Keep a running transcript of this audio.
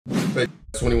Fake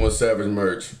 21 Savage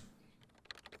merch.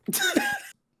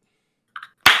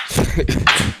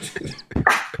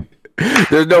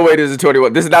 There's no way this is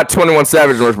 21. This is not 21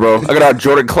 Savage merch, bro. I got our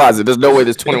Jordan closet. There's no way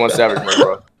this 21 Savage merch,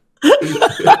 bro. You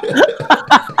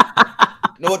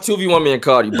know what 2v1 me and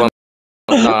Card, you bum.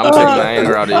 Nah, I'm taking my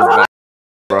anger out of this,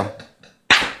 bro.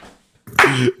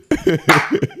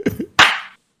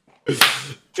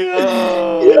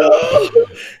 Yo.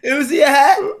 It was your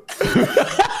hat.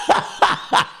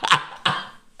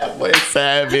 That boy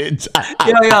savage.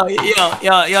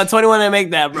 Yo, 21 didn't make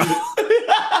that, bro.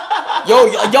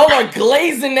 Y'all are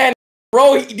glazing that,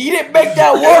 bro. He didn't make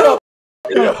that word up.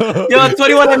 Yo,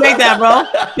 21 didn't make that, bro.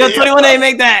 Yo, 21 didn't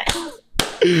make that.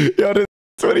 Yo, this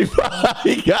 25,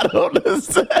 he got on the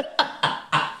set.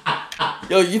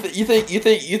 Yo, you think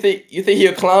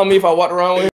he'll clown me if I walk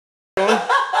around with him?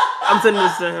 I'm sending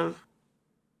this to him.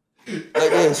 Like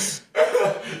this.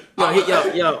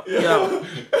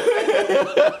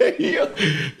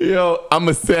 Yo, I'm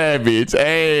a savage.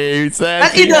 Hey,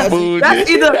 savage.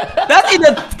 That's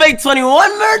either fake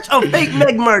 21 merch or fake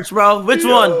Meg merch, bro. Which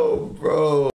one?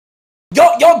 Bro.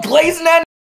 Y'all glazing that.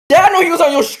 Yeah, I know he was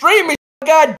on your stream.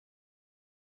 God,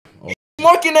 you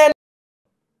smoking that.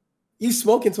 You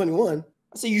smoking 21?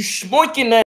 I said you smoking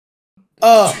that.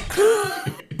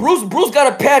 Bruce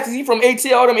got a patch. He from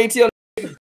ATL. Them ATL.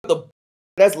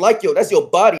 That's like that's your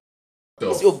body.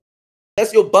 That's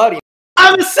your body.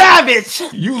 I'm a savage.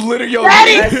 You literally, yo,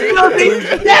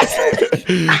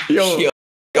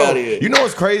 you know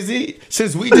what's crazy?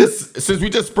 Since we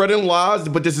just spreading lies,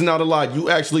 but this is not a lie. You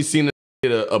actually seen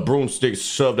a broomstick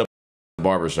shoved up in the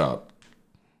barbershop.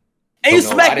 And you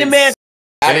smacked the man.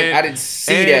 I didn't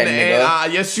see that,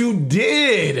 nigga. Yes, you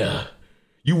did.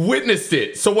 You witnessed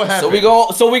it. So what happened?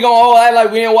 So we gonna all act like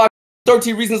we didn't watch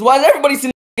 13 Reasons Why. Everybody seen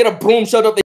get a broom shoved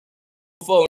up their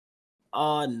phone.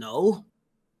 No.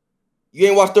 You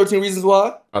ain't watched 13 Reasons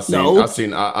Why? I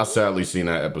sadly seen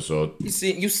that episode. You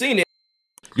seen it.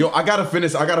 Yo, I gotta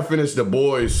finish The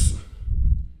Boys.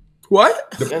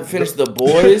 What? Finish The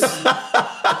Boys?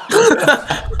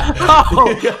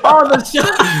 the show.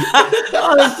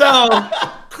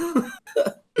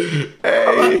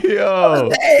 Hey, yo.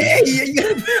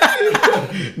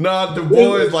 Nah, The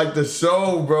Boys, like the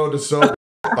show, bro. The show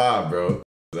 5, bro.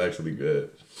 It's actually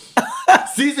good.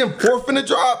 Season 4 finna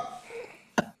drop.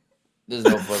 There's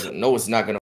no fucking. No, it's not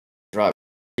gonna drop.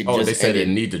 They said it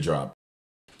need to drop.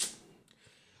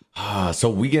 So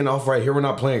we getting off right here. We're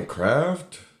not playing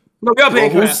Craft. No, we're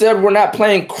playing Craft. Who said we're not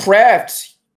playing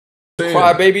Craft?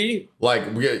 Cry baby. Like,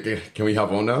 can we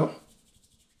hop on now?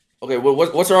 Okay, well,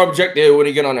 what's our objective when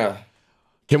you get on there?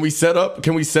 Can we set up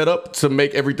to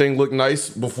make everything look nice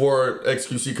before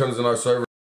XQC comes in our server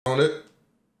on it?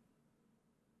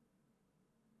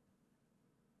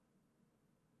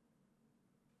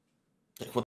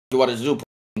 What you want to do?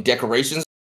 Put decorations?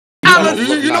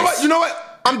 You know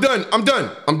what? I'm done.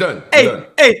 Hey.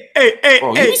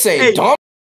 Bro, you be saying dumb,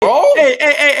 bro?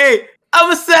 Hey. I'm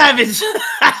a savage.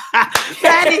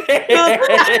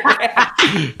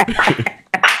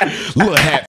 Little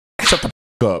hat. Shut the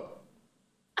f up.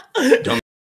 Dumb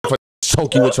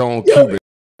choke you with your own Cuban.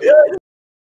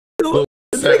 Little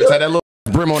savage, had that little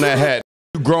brim on that hat.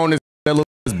 You grown as that little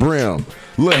brim.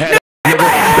 Little hat.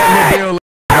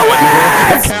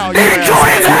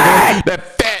 That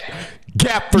fat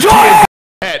gap for kids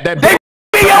hat. That big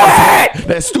hat.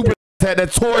 That stupid hat.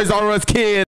 That Toys R Us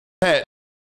kid hat.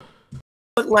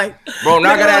 Look like, bro,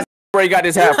 not gonna ask where you got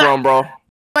this hat from, bro.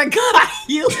 My God,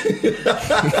 you.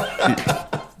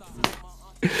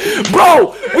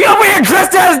 Bro, we over here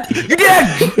dressed as you did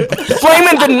that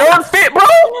flaming the nerd fit, bro.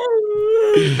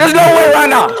 There's no way right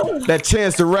now. That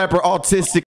Chance the Rapper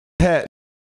autistic hat.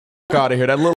 Out of here.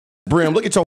 That little brim. Look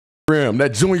at your brim.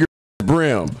 That junior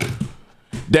brim.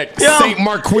 That St.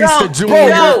 Marquis the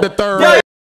Junior the third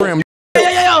brim.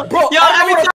 Bro,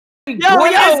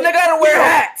 nigga gotta wear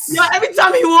hats. Yo, every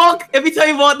time you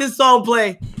walk, this song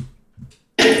play.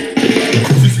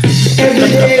 Every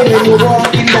day when you're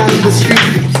walking down the street,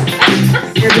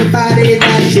 everybody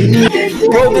that you need.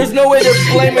 Bro, there's no way they're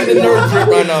flaming the nerd drip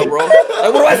right now, bro.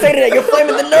 Like, what do I say to that? You're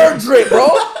flaming the nerd drip, bro.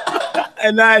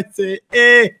 And I say,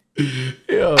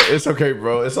 Yo, it's okay,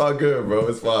 bro. It's all good, bro.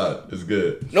 It's fine. It's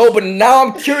good. No, but now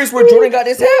I'm curious where Jordan got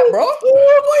this hat, bro.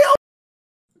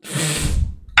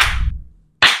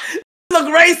 Look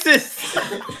racist.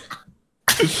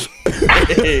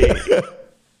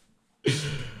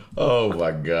 Oh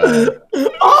my God.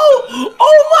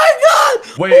 Oh my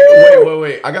God.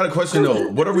 Wait. I got a question though.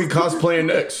 What are we cosplaying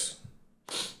next?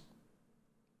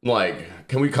 Like,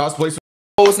 can we cosplay some?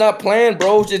 Oh, it's not planned,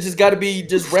 bro. It just gotta be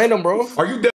just random, bro. Are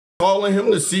you calling him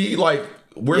to see like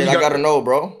Where Yeah, you I gotta know,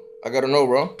 bro. I gotta know,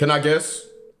 bro. Can I guess?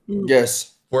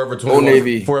 Yes. Forever Old 21.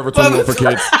 Navy. Forever 21 for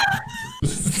kids.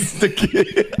 The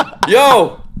kid.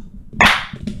 Yo.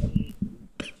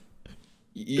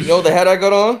 You know the hat I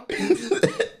got on?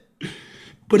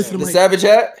 Put it to the The mic. Savage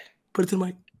hat? Put it to the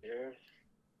mic.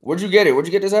 Where'd you get it? Where'd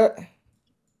you get this hat?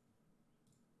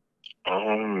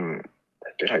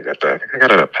 Dude, I got that. I think I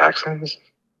got it at Paxton's.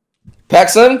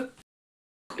 Paxson?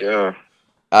 Yeah.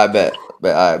 I bet.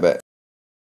 I bet.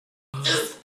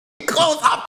 Close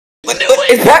up.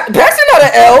 Is Paxton not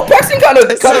an L? Paxton kind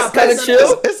of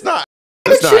chill. It's not.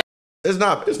 It's not. It's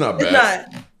not. It's not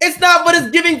bad. It's not, but it's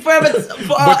giving forever.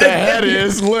 But the head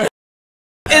is lit.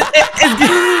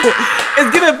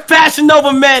 It's giving fashion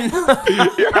over men.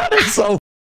 Your head is so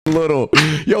little.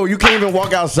 Yo, you can't even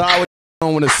walk outside with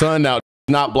on when the sun out.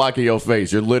 Not blocking your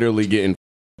face. You're literally getting.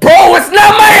 Bro, it's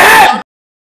not my hat!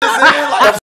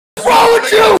 What's wrong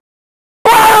with you?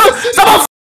 Bro, someone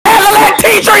handle that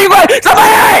teacher, you guys! Someone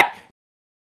hat!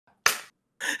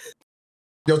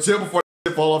 Yo, chill before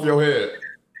that fall off your head.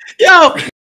 Yo,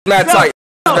 Mad tight.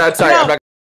 Mad tight. I'm not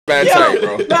mad tight,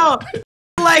 bro. no,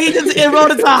 like he just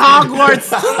enrolled into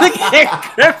Hogwarts. Look at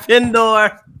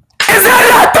Gryffindor. Is that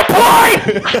not the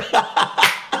point?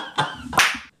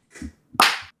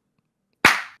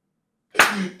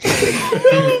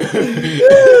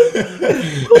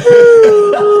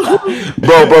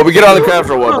 bro, we get on the crap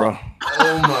for what, bro?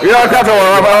 Oh my We get on the crap for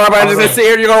what, bro? I'm just gonna sit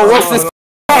here, you're gonna roast this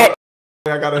hat.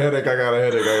 I got a headache.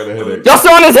 Y'all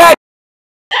still on his head?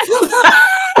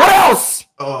 What else?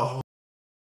 Oh.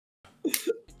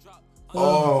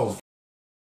 Oh.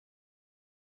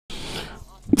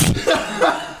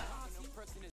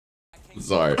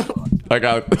 Sorry. I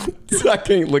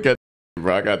can't look at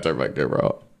bro. I gotta turn back there,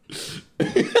 bro.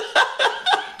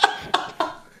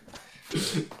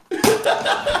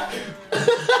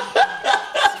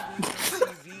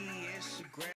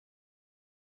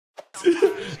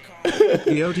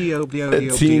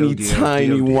 Teeny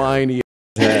tiny whiny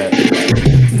head.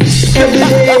 Every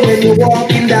day when you're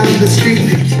walking down the street,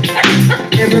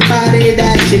 everybody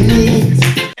that you meet.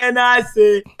 And I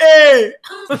say, hey.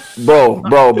 Bro.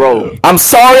 I'm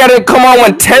sorry I didn't come on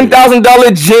with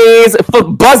 $10,000 jeans,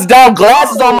 put bust down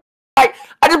glasses on my mic.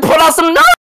 I just put out some nerve,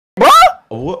 bro.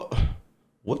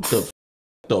 What the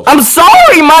I'm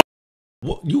sorry, man.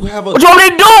 what you have a What you want me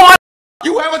to do, man?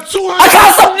 you have a I 200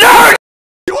 got some nerve.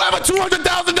 you have a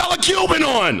 $200,000 Cuban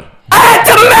on. I had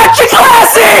to match your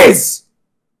glasses.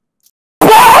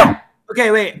 Bro.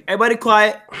 Okay, wait. Everybody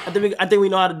quiet. I think we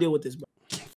know how to deal with this, bro.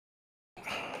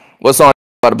 What song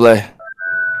about to play?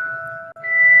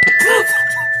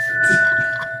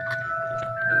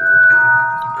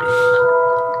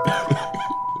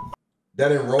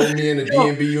 That enrolled me in the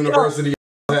DMV University.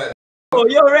 Oh,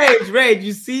 yo, Rage,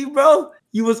 you see, bro?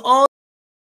 You was on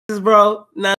this, bro.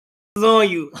 Now it's on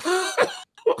you.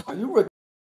 Are you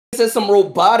said some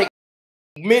robotic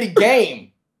mid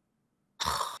game?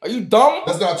 Are you dumb?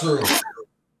 That's not true.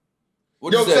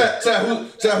 What Yo, you say?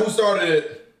 Chat, who started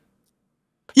it?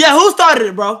 Yeah, who started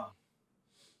it, bro?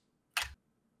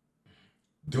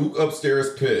 Duke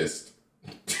upstairs pissed.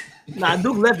 Nah,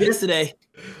 Duke left yesterday.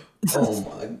 Oh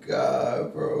my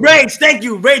god, bro. Rage, thank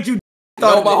you. Rage, you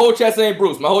No, my whole chest ain't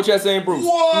Bruce. What?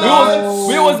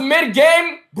 We was mid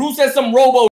game. Bruce said some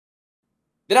robo.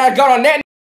 Then I got on that.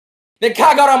 Then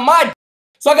Kai got on my.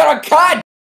 So I got on Kai. And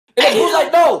then Bruce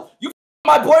like, no, you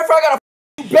my boyfriend. I gotta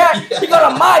you back. He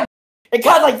got on my. And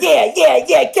Kai's like, yeah.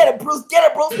 Get it, Bruce.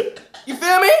 You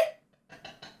feel me?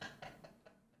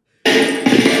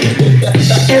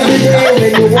 Every day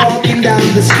when you're walking down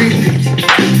the street,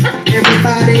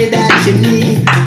 everybody that you meet.